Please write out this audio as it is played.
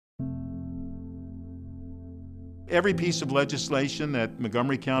every piece of legislation that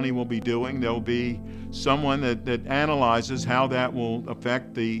Montgomery County will be doing, there'll be someone that analyzes how that will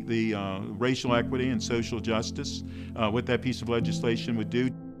affect the racial equity and social justice, what that piece of legislation would do.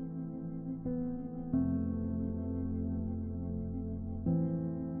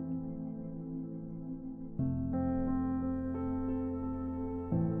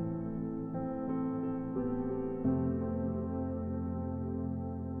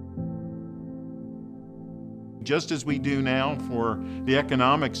 Just as we do now for the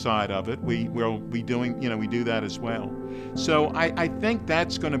economic side of it, we will be doing, we do that as well. So I think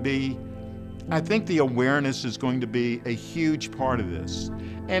that's going to be, I think the awareness is going to be a huge part of this.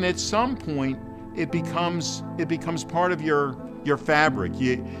 And at some point, it becomes part of your fabric.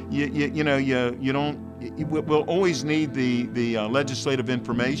 We'll always need the legislative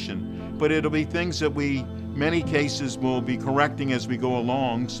information, but it'll be things that many cases will be correcting as we go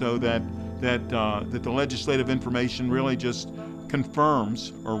along, so that the legislative information really just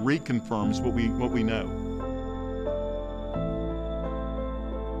confirms or reconfirms what we know.